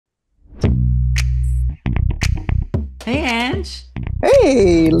Hey, Ange.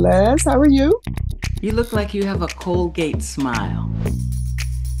 Hey, Les, how are you? You look like you have a Colgate smile.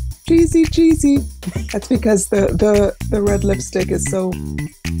 Cheesy, cheesy. That's because the red lipstick is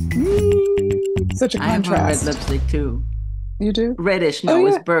such a I have on red contrast. lipstick too. You do? Reddish. Oh No,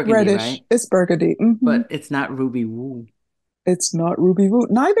 it's yeah, burgundy, reddish. right? It's burgundy. But it's not ruby woo. It's not ruby woo.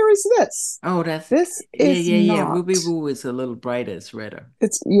 Neither is this. Oh, that's This yeah, is yeah, yeah. Ruby not. woo is a little brighter. It's redder,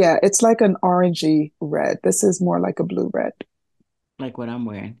 It's like an orangey red. This is more like a blue red. like what I'm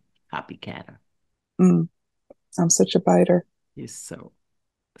wearing. Copycatter. Mm, I'm such a biter. You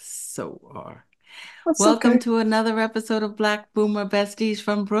so are. That's Welcome okay. to another episode of Black Boomer Besties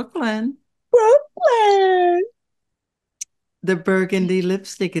from Brooklyn, Brooklyn. the burgundy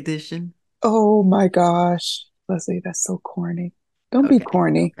lipstick edition. Oh my gosh. Leslie, that's so corny. Don't be Okay,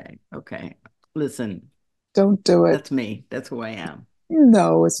 corny. okay. Listen, Don't do it. that's me. That's who I am.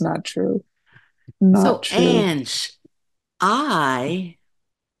 No, it's not true. Not So, true. Ange, I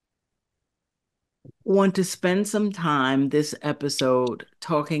want to spend some time this episode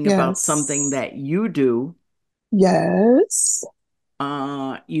talking about something Yes. that you do. Yes.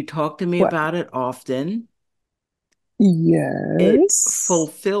 You talk to me What? about it often. It Yes.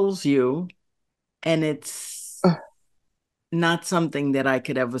 fulfills you, and it's Uh, not something that I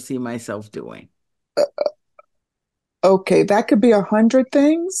could ever see myself doing. okay, that could be 100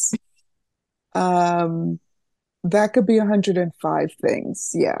 things. Um, that could be 105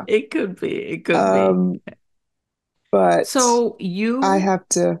 things. Yeah. It could be, it could be. Um, but So I have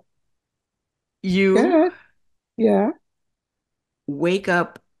to go you ahead. Yeah. wake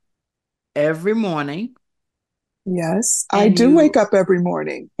up every morning Yes. I and do wake you up every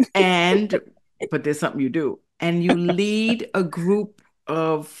morning. and but there's something you do, and you lead a group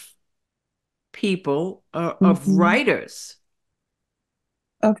of people, of Hmm. writers,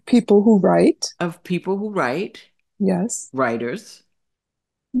 Of people who write. of people who write, Yes. writers,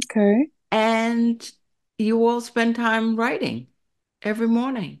 Okay. and you all spend time writing every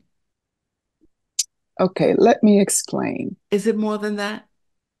morning. Okay. Let me explain. Is it more than that?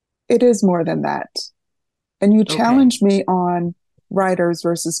 It is more than that. And you Okay. challenge me on writers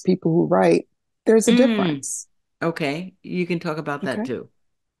versus people who write, there's a Mm, difference. okay. You can talk about that Okay. too.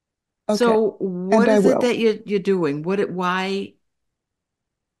 Okay. So, And what I is it will. that you're doing? Why?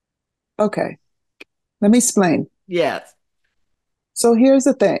 Okay. Let me explain. Yes. So here's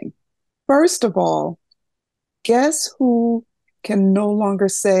the thing. First of all, guess who can no longer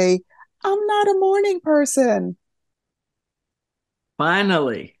say, I'm not a morning person?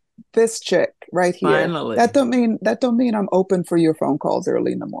 Finally. This chick right here. That Finally. don't mean that don't mean I'm open for your phone calls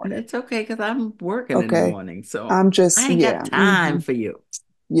early in the morning. It's okay because I'm working in the Okay. morning, so I'm just, I ain't got yeah. time for you.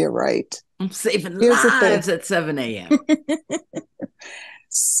 You're right. I'm saving Here's the thing. lives at 7 a.m.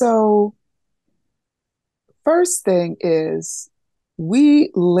 So first thing is we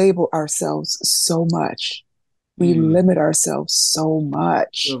label ourselves so much. We Mm, limit ourselves so you're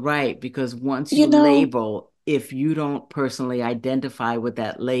much. right, because once You you know, label, if you don't personally identify with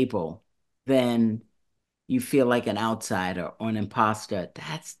that label, then you feel like an outsider or an imposter.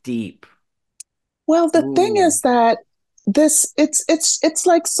 That's deep. well, the thing Ooh, is that it's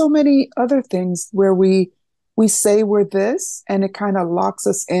like so many other things where we say we're this and it kind of locks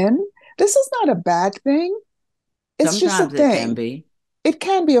us in. This is not a bad thing. It's just a sometimes it can thing. be. It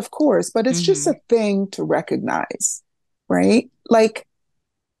can be, of course, but it's just Hmm. a thing to recognize, right? Like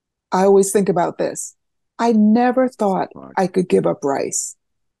I always think about this. I never thought I could give up rice.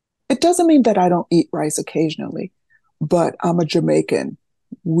 It doesn't mean that I don't eat rice occasionally, but I'm a Jamaican.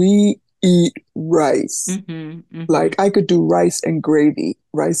 We eat rice. Like I could do rice and gravy,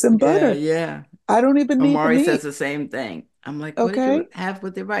 rice and Yeah, butter. yeah. I don't even need the Omari says meat. the same thing. I'm like, what did you Okay. have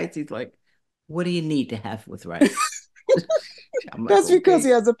with the rice? He's like, what do you need to have with rice? I'm like, That's because he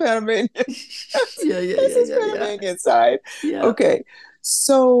okay. has a Panamanian. Yeah, yeah, That's yeah, his yeah, yeah. Panamanian side. Yeah. Okay.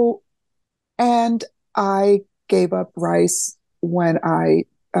 So, and I gave up rice when I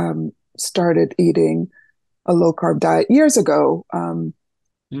started eating a low carb diet years ago.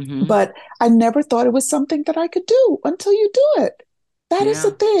 Hmm. But I never thought it was something that I could do until you do it. That is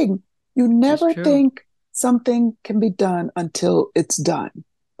the Yeah, thing. You it's never true. think something can be done until it's done,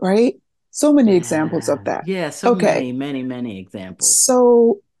 right? So many examples of Yeah. that. Yeah, so Okay, many, many, many examples.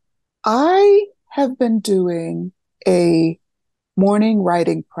 so I have been doing a morning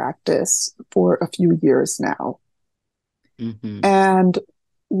writing practice for a few years now. Hmm. And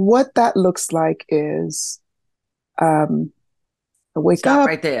what that looks like is um, I wake Stop up.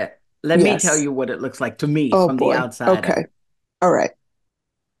 right there. Let me tell Yes. you what it looks like to me Oh from the boy. outsider. Okay. All right.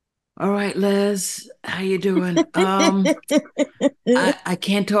 All right, Liz, how you doing? I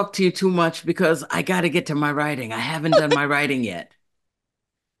can't talk to you too much because I got to get to my writing. I haven't done my writing yet.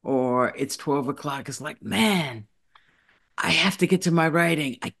 Or it's 12 o'clock. It's like, man, I have to get to my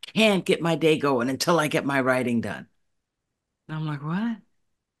writing. I can't get my day going until I get my writing done. And I'm like, what?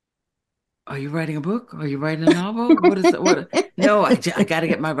 Are you writing a book? Are you writing a novel? What is that? What? No, I got to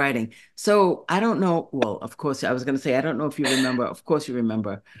get my writing. So I don't know. Well, of course, I was going to say, I don't know if you remember. Of course, you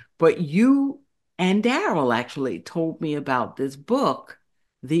remember. But you and Daryl actually told me about this book,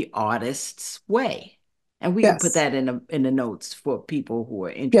 The Artist's Way. And we can put Yes, that in the notes for people who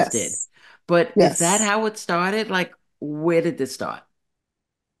are interested. yes, But is that yes. how it started? Like, where did this start?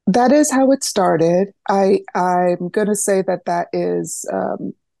 That is how it started. I'm going to say that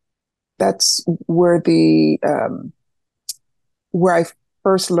that's where I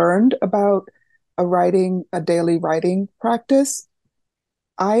first learned about a daily writing practice.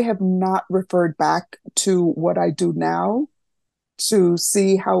 I have not referred back to what I do now to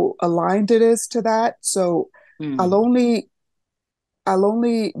see how aligned it is to that. So I'll Mm, only I'll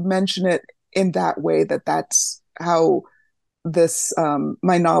only mention it in that way, that that's how this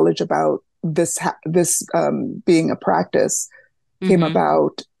my knowledge about this being a practice came mm-hmm,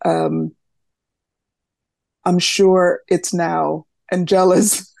 about. I'm sure it's now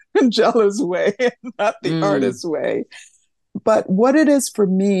Angela's Angela's way, not the mm. artist's way. But what it is for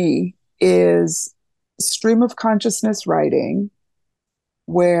me is stream of consciousness writing,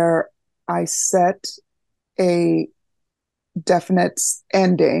 where I set a definite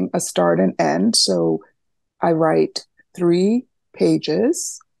ending, a start and end. So I write 3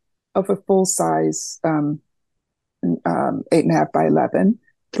 pages of a full size 8.5 by 11,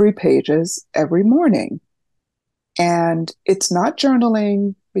 3 pages every morning. And it's not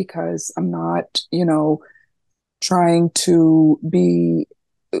journaling because I'm not, trying to be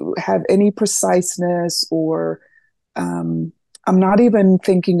have any preciseness, or um, I'm not even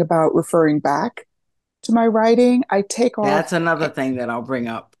thinking about referring back to my writing. I take off, That's another thing that I'll bring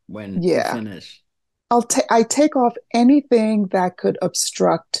up when you yeah, finish. I take off anything that could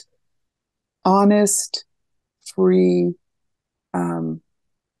obstruct honest, free, um,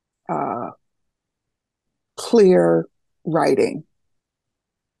 uh, clear writing.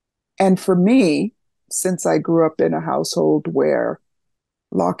 And for me, since I grew up in a household where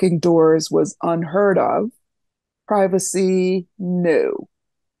locking doors was unheard of, privacy, no.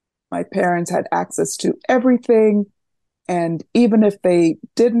 My parents had access to everything. And even if they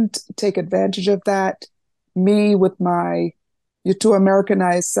didn't take advantage of that, me with my too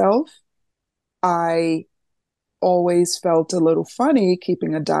Americanized self, I always felt a little funny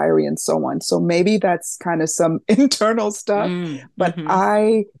keeping a diary and so on. So maybe that's kind of some internal stuff. But Mm-hmm.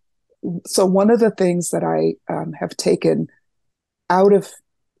 so one of the things that I have taken out of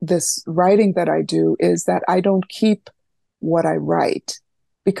this writing that I do is that I don't keep what I write,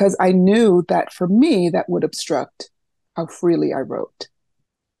 because I knew that for me, that would obstruct how freely I wrote.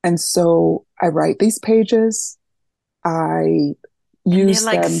 And so I write these pages, I And they're use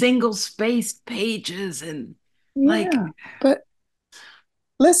like them. single spaced pages and Yeah. like But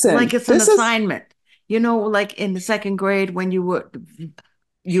listen, like it's an this is, assignment. You know, like in the second grade when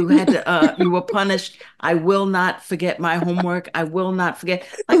you had to you were punished. I will not forget my homework. I will not forget.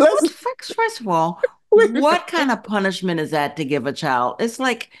 Like what let's, first of all, wait a what minute. kind of punishment is that to give a child? It's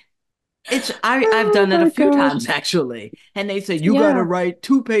like I've Oh done it a my few gosh. times actually. And they say you got to Yeah. write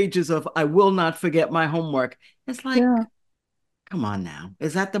 2 pages of I will not forget my homework. It's like Yeah. come on now.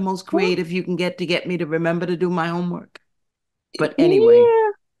 Is that the most Well, creative you can get to get me to remember to do my homework? But anyway,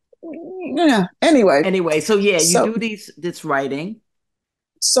 yeah. Yeah. Anyway, so yeah, you so do this writing.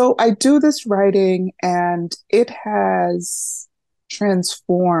 so I do this writing, and it has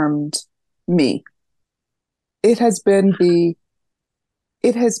transformed me. It has been the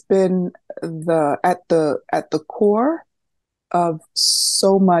it has been the core of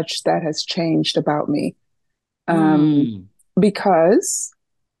so much that has changed about me. Um, Mm. because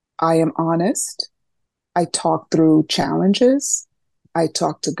I am honest. I talk through challenges. I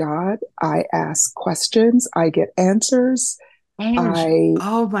talk to God. I ask questions. I get answers. Ange, I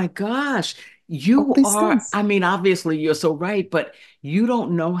oh my gosh. All You these are, things. I mean, obviously you're so right, but you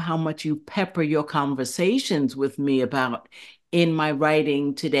don't know how much you pepper your conversations with me about in my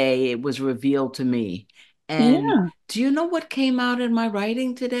writing today, it was revealed to me. And Yeah, do you know what came out in my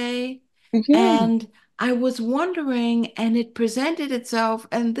writing today? yeah. And I was wondering, and it presented itself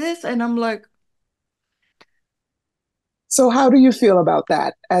and this, and I'm like, So how do you feel about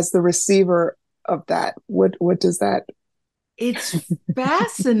that as the receiver of that? What does that? it's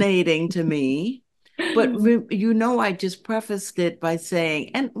fascinating to me But I just prefaced it by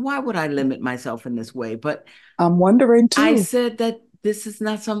saying, and why would I limit myself in this way? But I'm wondering I too. said that this is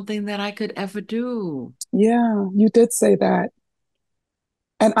not something that I could ever do. Yeah, you did say that.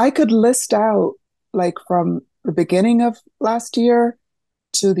 And I could list out like from the beginning of last year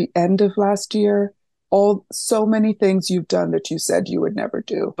to the end of last year, all so many things you've done that you said you would never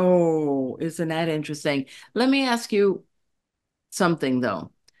do. Oh, isn't that interesting? Let me ask you something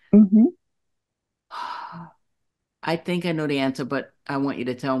though. Mm-hmm. I think I know the answer, but I want you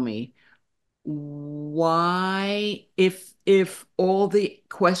to tell me why, if all the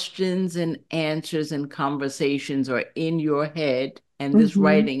questions and answers and conversations are in your head and this Mm-hmm.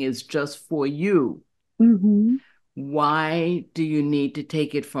 writing is just for you, Mm-hmm. why do you need to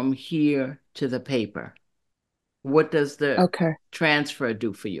take it from here to the paper? What does the Okay, transfer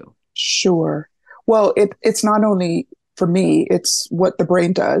do for you? sure. Well, it's not only for me, it's what the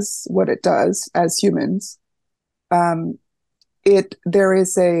brain does, what it does as humans. Um, it there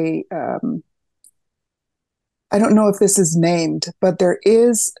is a I don't know if this is named, but there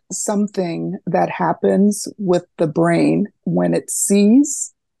is something that happens with the brain when it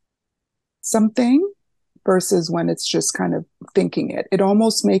sees something versus when it's just kind of thinking it. It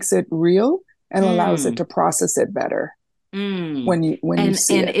almost makes it real and allows it Mm, to process it better mm. when you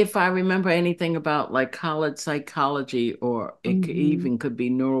see And it. if I remember anything about like college psychology, or it Mm-hmm. even could be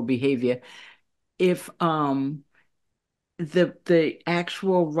neural behavior, if the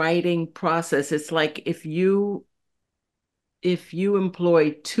actual writing process, it's like if you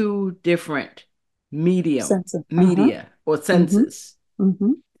employ two different Sense of, uh-huh. media or Mm-hmm. senses,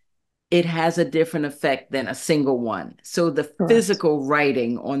 Mm-hmm. it has a different effect than a single one. So the Correct. physical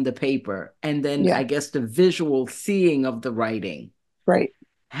writing on the paper, and then Yeah. I guess the visual seeing of the writing Right.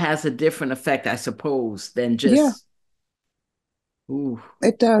 has a different effect, I suppose, than Yeah, just, ooh.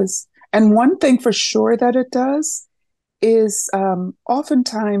 it does. And one thing for sure that it does is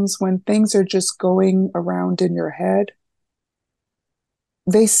oftentimes when things are just going around in your head,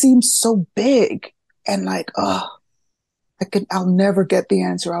 they seem so big and like, oh, I'll never get the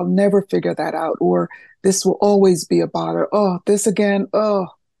answer. I'll never figure that out. Or this will always be a bother. Oh, this again. Oh.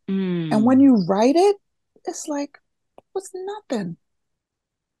 And when Mm. you write it, it's like, it was nothing.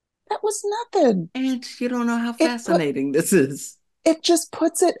 That was nothing. And you don't know how It put fascinating this is. it just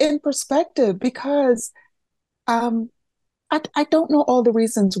puts it in perspective because um I don't know all the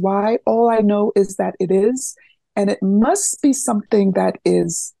reasons why. All I know is that it is, and it must be something that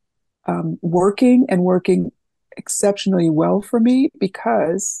is working and working exceptionally well for me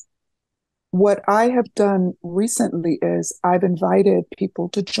because what I have done recently is I've invited people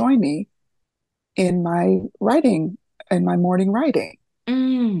to join me in my writing, in my morning writing.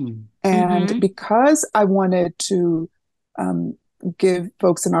 Mm. And Mm-hmm. because I wanted to um, give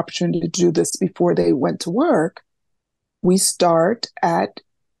folks an opportunity to do this before they went to work, we start at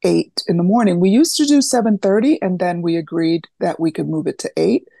 8 in the morning. We used to do 7:30 and then we agreed that we could move it to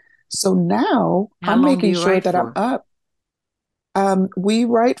 8. So now How I'm long do making you sure write that I'm for? up. We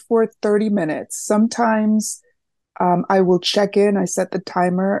write for 30 minutes. Sometimes I will check in. I set the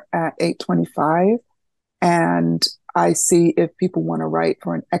timer at 8:25 and I see if people want to write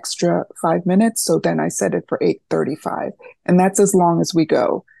for an extra 5 minutes. So then I set it for 8:35. And that's as long as we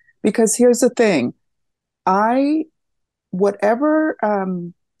go. Because here's the thing. I whatever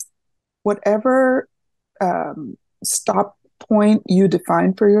whatever stop point you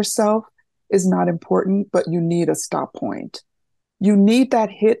define for yourself is not important, but you need a stop point. You need that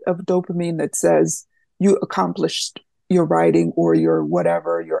hit of dopamine that says you accomplished your writing or your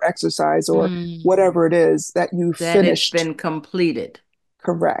whatever, your exercise or Mm. whatever it is that you That it's finished been completed.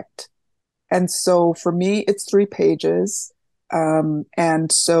 correct. And so for me, it's 3 pages.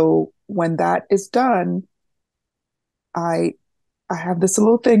 And so when that is done, I I have this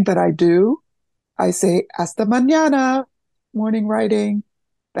little thing that I do. I say hasta mañana, morning writing.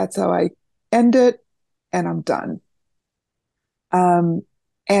 That's how I end it, and I'm done. Um,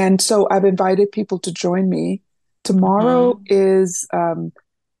 and so I've invited people to join me. Tomorrow Mm-hmm. is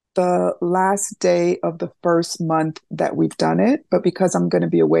the last day of the first month that we've done it. But because I'm going to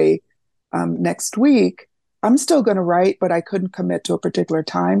be away next week, I'm still going to write, but I couldn't commit to a particular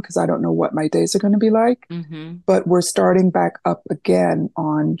time because I don't know what my days are going to be like. Mm-hmm. But we're starting back up again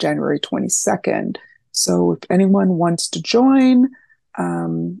on January 22nd. So if anyone wants to join,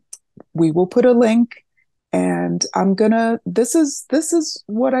 um, we will put a link and this is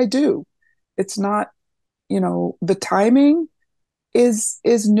what I do. It's not, the timing is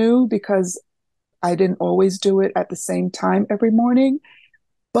new because I didn't always do it at the same time every morning.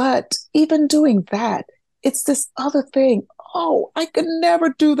 But even doing that, it's this other thing. no, I could never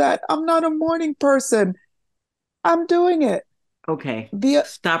do that. I'm not a morning person. I'm doing it. Okay, The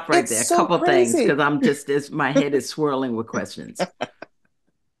stop right It's there. A so couple things crazy. because my head is swirling with questions.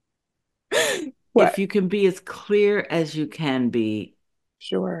 What? If you can be as clear as you can be,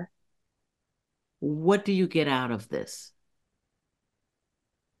 Sure. what do you get out of this?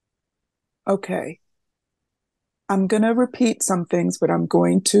 Okay. I'm going to repeat some things, but I'm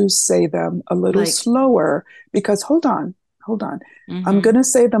going to say them a little Like, slower because hold on. I'm mm-hmm, going to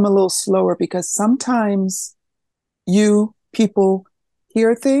say them a little slower because sometimes you people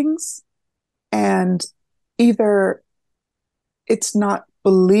hear things and either it's not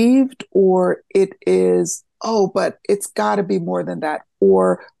believed or it is, oh, but it's got to be more than that.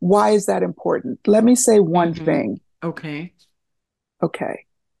 Or why is that important? Let me say one mm-hmm. thing. Okay. Okay.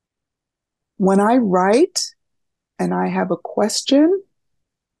 When I write and I have a question,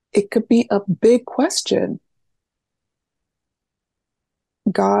 it could be a big question.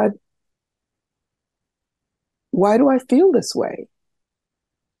 God, why do I feel this way?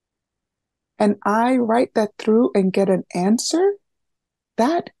 And I write that through and get an answer.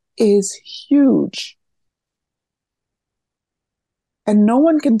 That is huge. And no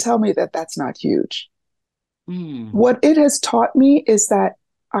one can tell me that that's not huge. Mm. What it has taught me is that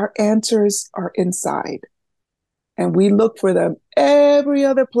our answers are inside and we look for them every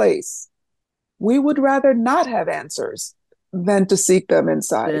other place. We would rather not have answers than to seek them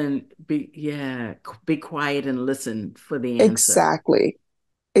inside. Then be quiet and listen for the answer. Exactly.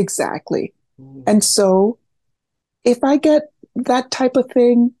 Exactly. And Ooh. so if I get that type of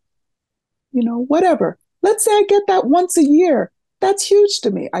thing, whatever, let's say I get that once a year, that's huge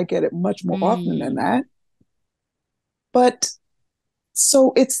to me. I get it much more often than Mm. that. But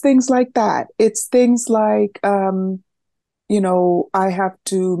so it's things like that. It's things like, I have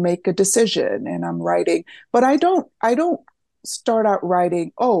to make a decision and I'm writing, but I don't start out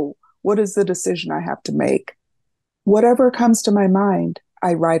writing, oh, what is the decision I have to make? Whatever comes to my mind,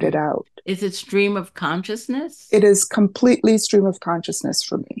 I write it Mm. out. Is it stream of consciousness? It is completely stream of consciousness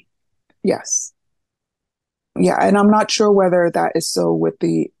for me. Yes. Yeah. And I'm not sure whether that is so with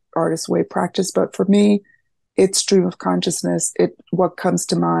the artist way practice, but for me, it's stream of consciousness. It what comes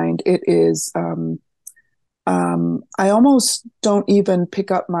to mind. It is I almost don't even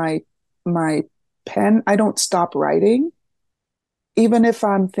pick up my pen. I don't stop writing. Even if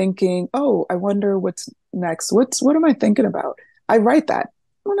I'm thinking, oh, I wonder what's next. What am I thinking about? I write that.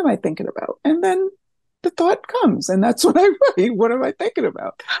 What am I thinking about? And then the thought comes, and that's what I write. What am I thinking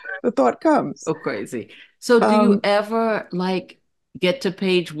about? The thought comes. Oh, crazy. So do you Um, ever like get to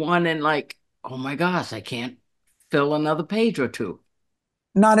page one and like, oh my gosh, I can't fill another page or two?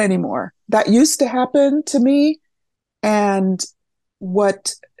 Not anymore. That used to happen to me, and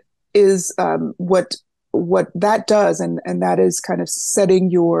what is what that does, and that is kind of setting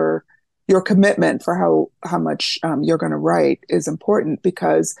your commitment for how much you're going to write is important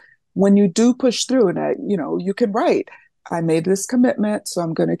because when you do push through and you can write. I made this commitment, so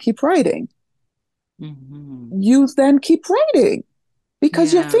I'm going to keep writing. Hmm. You then keep writing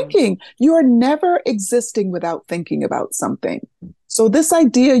because you're Yeah. thinking. You are never existing without thinking about something. So this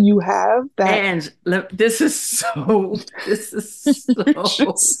idea you have that And this is you so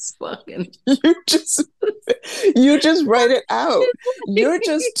just fucking you just you just write it out. You're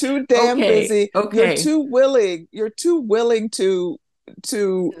just too damn okay. busy. You're Okay. too willing. You're too willing to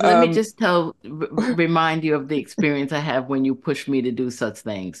Let me just remind you of the experience I have when you push me to do such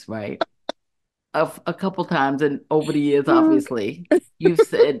things, right? A couple times and over the years, obviously, you've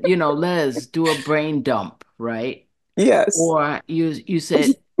said, Les, do a brain dump, right? yes. Or you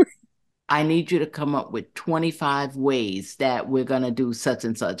said, I need you to come up with 25 ways that we're gonna do such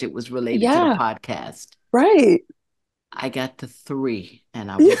and such. It was related to the Yeah, podcast. right. I got to three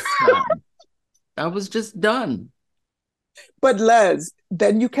and I Yeah. was done. I was just done. But Les,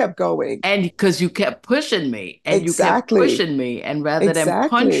 then you kept going. And because you kept pushing me and you kept Exactly. pushing me, and rather than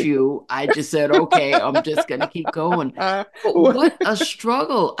punch Exactly. you, I just said, okay, I'm just gonna keep going. But what a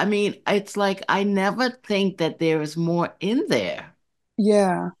struggle. I mean, it's like I never think that there is more in there.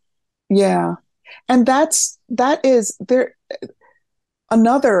 yeah. Yeah. And that is there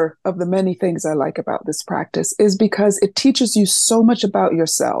another of the many things I like about this practice is because it teaches you so much about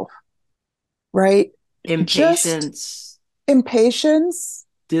yourself, right? Just Impatience, impatience,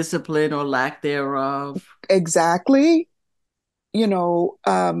 discipline or lack thereof. exactly, you know,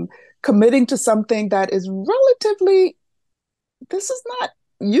 committing to something that is relatively, this is not,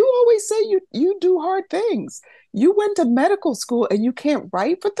 you always say you do hard things. You went to medical school and you can't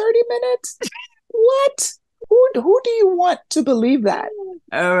write for 30 minutes? What? Who do you want to believe that?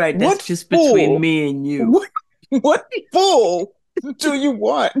 All right, that's What just between fool? me and you. What? What fool do you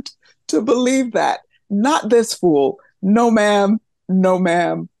want to believe that? Not this fool. No, ma'am. No,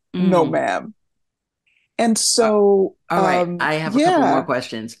 ma'am. No, Mm. ma'am. And Uh, so, all right, I have a couple more yeah.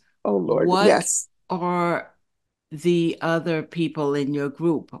 questions. Oh, Lord. What Yes. are the other people in your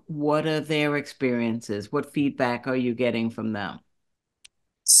group? What are their experiences? What feedback are you getting from them?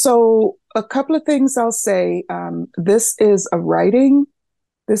 So, a couple of things I'll say. This is writing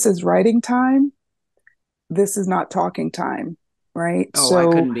time. This is not talking time, right? Oh, I So,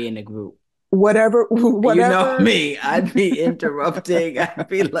 couldn't be in a group. whatever, You know whatever. me. I'd be interrupting. I'd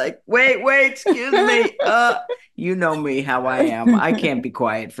be like, wait, wait, excuse me. You know me how I am. I can't be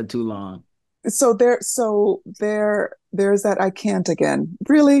quiet for too long. There's that I can't again.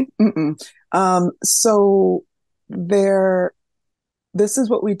 Really? Mm-mm. So there, this is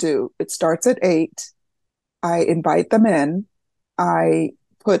what we do. It starts at 8. I invite them in. I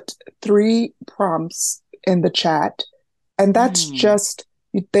put 3 prompts in the chat, and that's Mm. just,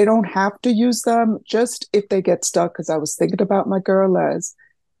 they don't have to use them, just if they get stuck. Because I was thinking about my girl Les.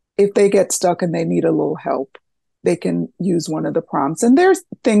 If they get stuck and they need a little help, they can use one of the prompts. And there's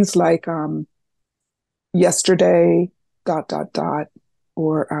things like yesterday, dot, dot, dot,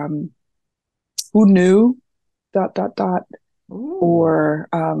 or who knew, dot, dot, dot, Ooh. or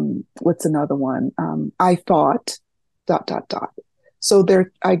what's another one? I thought, dot, dot, dot. So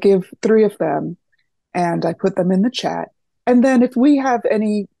there, I give 3 of them and I put them in the chat. And then if we have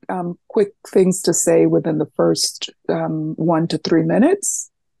any quick things to say within the first 1 to 3 minutes,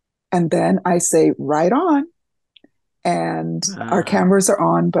 and then I say, right on. And our Wow. cameras are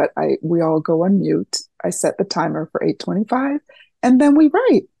on, but we all go on mute. I set the timer for 8:25, and then we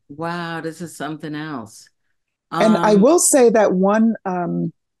write. Wow, this is something else. And I Um, will say that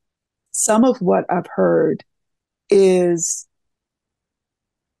some of what I've heard is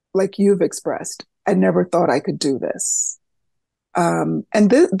like you've expressed. I never thought I could do this. And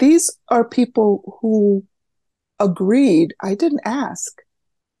these are people who agreed. I didn't ask.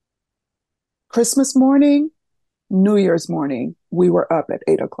 Christmas morning, New Year's morning, we were up at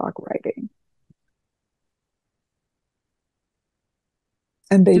 8 o'clock writing,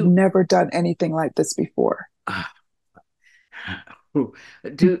 and they've do never done anything like this before. uh,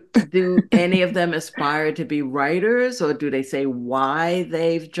 do any of them aspire to be writers, or do they say why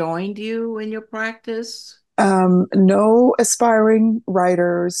they've joined you in your practice? No aspiring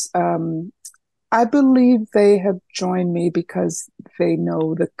writers. I believe they have joined me because they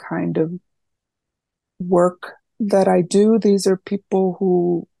know the kind of work that I do. These are people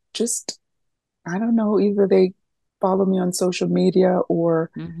who just, I don't know, either they follow me on social media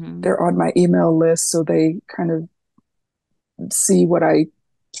or Mm-hmm. they're on my email list. So they kind of see what I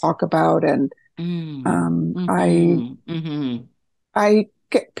talk about. And Mm. um, I, Mm-hmm. Mm-hmm. I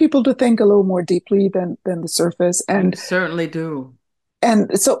get people to think a little more deeply than the surface. You certainly do.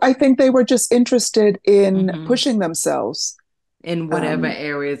 And so I think they were just interested in Mm-hmm. pushing themselves. In whatever Um,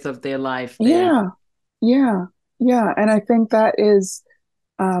 areas of their life they. yeah, yeah, yeah. And I think that is,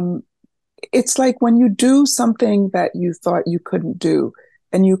 um, it's like when you do something that you thought you couldn't do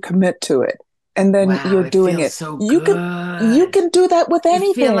and you commit to it and then Wow, you're it doing feels it. so You good. can do that with You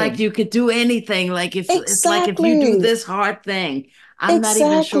feel like anything. you could do anything. Like if it's like if you do Exactly. this hard thing, I'm not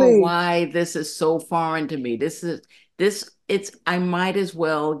even sure Exactly. why this is so foreign to me. This it's I might as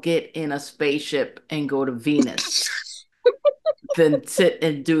well get in a spaceship and go to Venus than sit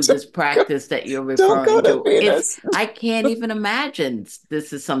and do this practice that you're Don't go referring to to. It's Venus. I can't even imagine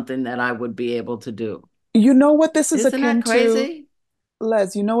this is something that I would be able to do. You know what this is Isn't that akin to, crazy?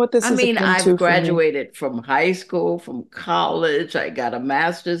 Les? You know what this I is mean, akin I've to for me? graduated from high school, from college. I got a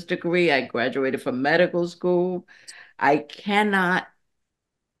master's degree. I graduated from medical school. I cannot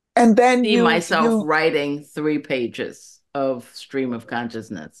And then see myself writing 3 pages of stream of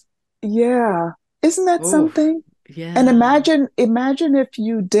consciousness. yeah. Isn't that Oof. something? And Yeah. imagine if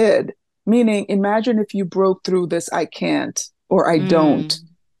you did, meaning imagine if you broke through this I can't or I don't. Mm.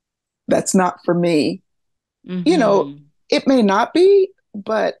 That's not for me. You know, Hmm. it may not be,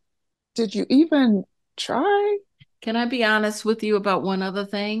 but did you even try? Can I be honest with you about one other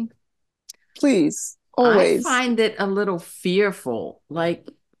thing? Please, I always. find it a little fearful. Like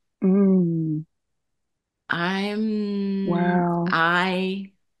Mm, wow.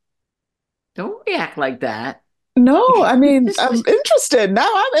 I don't react like that. No, I mean, I'm interested. Now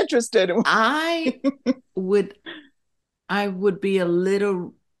I'm interested. I would I would be a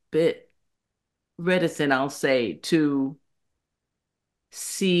little bit reticent, I'll say, to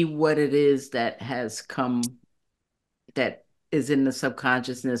see what it is that has come that is in the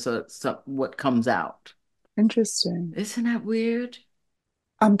subconsciousness or what comes out. Interesting. Isn't that weird?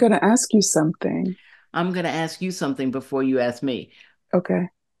 I'm going to ask you something. I'm going to ask you something before you ask me. Okay.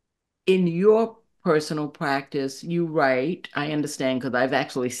 In your personal practice, you write. I understand because I've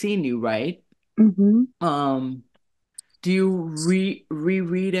actually seen you write. Hmm. Um, do you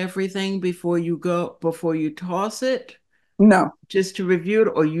reread everything before you toss it, No, just to review it,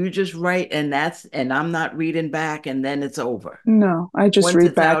 or you just write and I'm not reading back and then it's over. no, I just Once read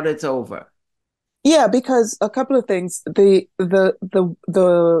it's back. out, it's over. Yeah, because a couple of things. The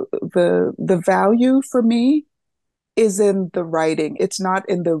value for me is in the writing. It's not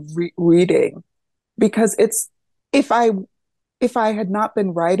in the reading because it's if I if I had not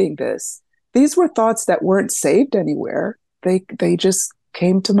been writing this, these were thoughts that weren't saved anywhere. They just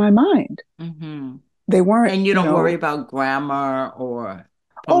came to my mind. Hmm. They weren't, And you don't worry about grammar or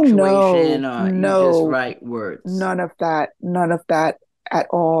oh no, punctuation, or you just no, write words. none of that at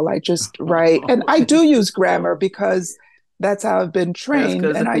all. I just write, and I do This use is grammar so because that's how I've been That's trained,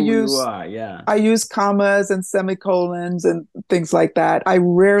 because and of who you are. Yeah. I use commas and semicolons and things like that. I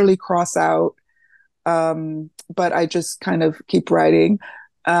rarely cross out, but I just kind of keep writing.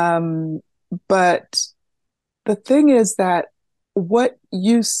 Um, but the thing is that what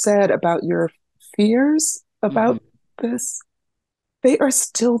you said about your fears Hmm. about this, they are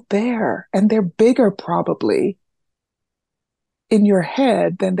still there and they're bigger probably in your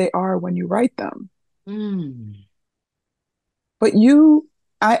head than they are when you write them. Mm. But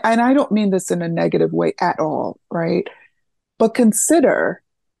and I don't mean this in a negative way at all, right? But consider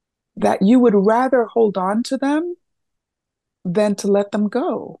that you would rather hold on to them than to let them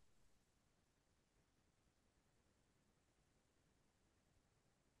go.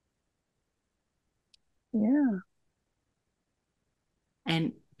 Yeah.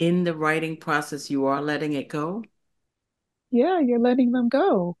 And in the writing process, you are letting it go Yeah, you're letting them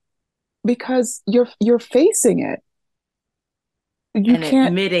go because you're facing it. You and can't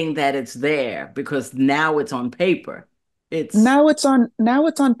admitting that it's there because now it's on paper. It's now it's on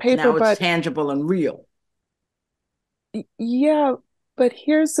paper, Now it's but tangible and real. yeah, but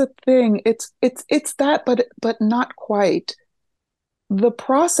here's the thing. It's that, but not quite. The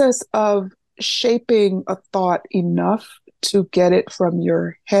process of shaping a thought enough to get it from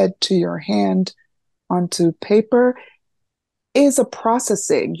your head to your hand onto paper is a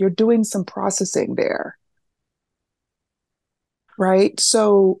processing. You're doing some processing there, right?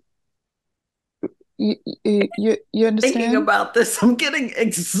 So you Thinking understand? about this, I'm getting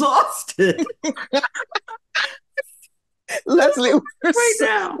exhausted Leslie, right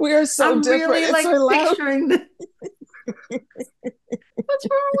now. we are so I'm different. really It's so like loud. picturing what's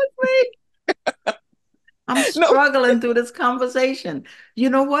wrong with me? I'm No, struggling through this conversation. You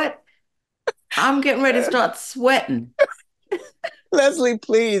know what? I'm getting ready to start sweating. Leslie,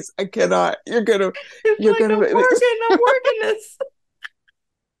 please, I cannot. It's You're like gonna. I'm working this.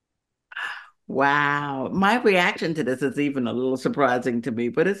 Wow. My reaction to this is even a little surprising to me,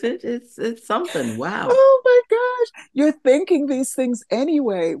 but it's something. Wow. Oh my gosh, you're thinking these things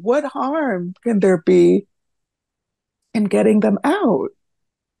anyway. What harm can there be in getting them out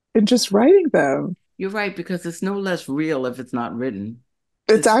and just writing them? You're right, because it's no less real if it's not written.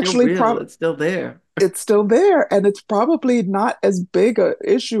 It's It's still actually real. It's still there. it's still there, and it's probably not as big a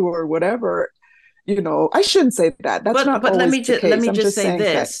issue or whatever. I shouldn't say that. That's not But always the let case. me I'm just just say saying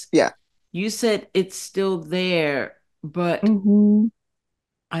that, this. yeah. You said it's still there, but Hmm.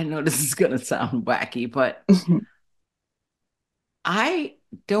 I know this is gonna sound wacky, but I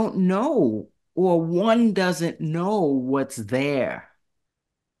don't know, or one doesn't know what's there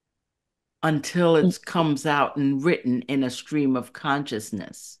until it comes out and written in a stream of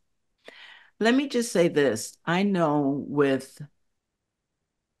consciousness. Let me just say this. I know with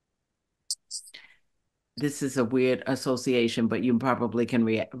this is a weird association, but you probably can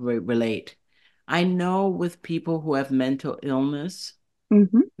relate. I know with people who have mental illness, Hmm.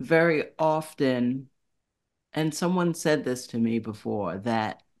 very often, and someone said this to me before,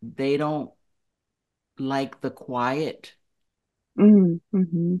 that they don't like the quiet Hmm.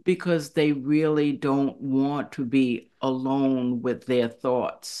 because they really don't want to be alone with their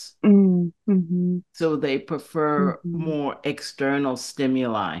thoughts. Hmm. Hmm. So they prefer Hmm. more external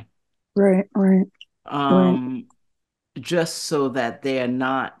stimuli, Right, right, right. um, just so that they're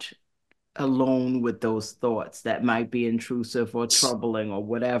not alone with those thoughts that might be intrusive or troubling or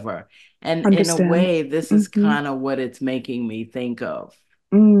whatever. And in a Understand. way, this is Hmm. kind of what it's making me think of,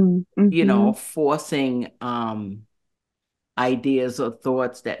 Hmm. forcing ideas or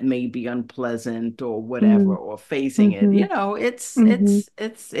thoughts that may be unpleasant or whatever, Hmm. or facing it. Hmm. Hmm.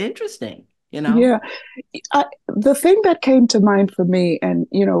 It's interesting, Yeah. The thing that came to mind for me, and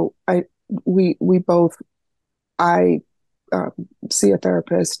we both, I um, see a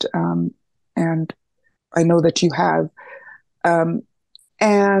therapist, and I know that you have. Um,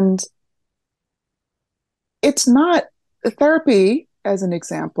 and it's not, therapy, as an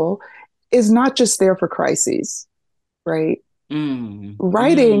example, is not just there for crises, right? Mm,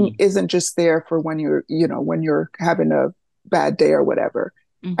 Writing mm, isn't just there for when when you're having a bad day or whatever.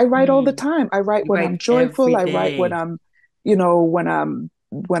 I write all the mm. time. I write You when I'm write every joyful. I write when day. I'm,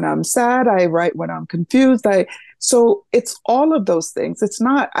 when I'm sad. I write when I'm confused. So it's all of those things. It's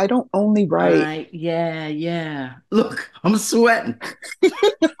not, I don't only write. Yeah, yeah. Look, I'm sweating.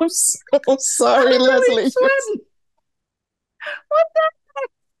 I'm so sorry, I really am Leslie. sweating. What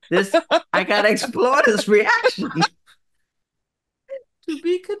this? I gotta explore this reaction. To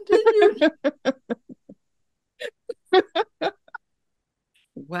be continued.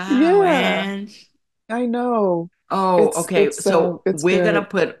 Wow, Yeah, Ange. I know. Oh, okay. So It's we're gonna good.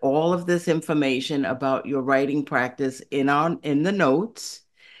 put all of this information about your writing practice in the notes.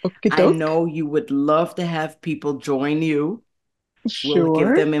 Okie I doke. know you would love to have people join you. We'll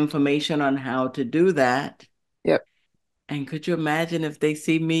give Sure. them information on how to do that. Yep. And could you imagine if they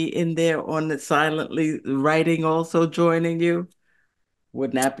see me in there on the silently writing, also joining you?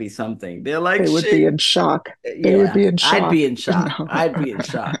 Wouldn't that be something? They're like, They would be she, in shock. They would yeah, be in I'd be shock. in shock. No. I'd be in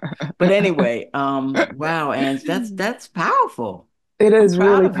shock. But anyway, wow, Ange, that's powerful. It I'm is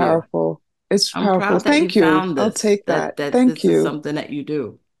proud really of you. powerful. It's I'm powerful. proud that you Thank you. found I'll this, take that. that Thank this is you. something that you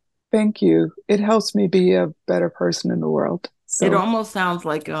do. Thank you. It helps me be a better person in the world. It So, almost sounds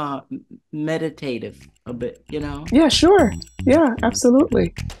like meditative a bit, you know? yeah, sure. Yeah,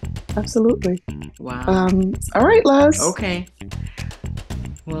 absolutely. Absolutely. Wow. All right, Les. Okay.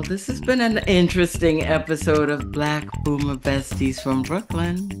 Well, this has been an interesting episode of Black Boomer Besties from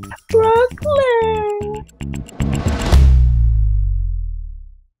Brooklyn. Brooklyn.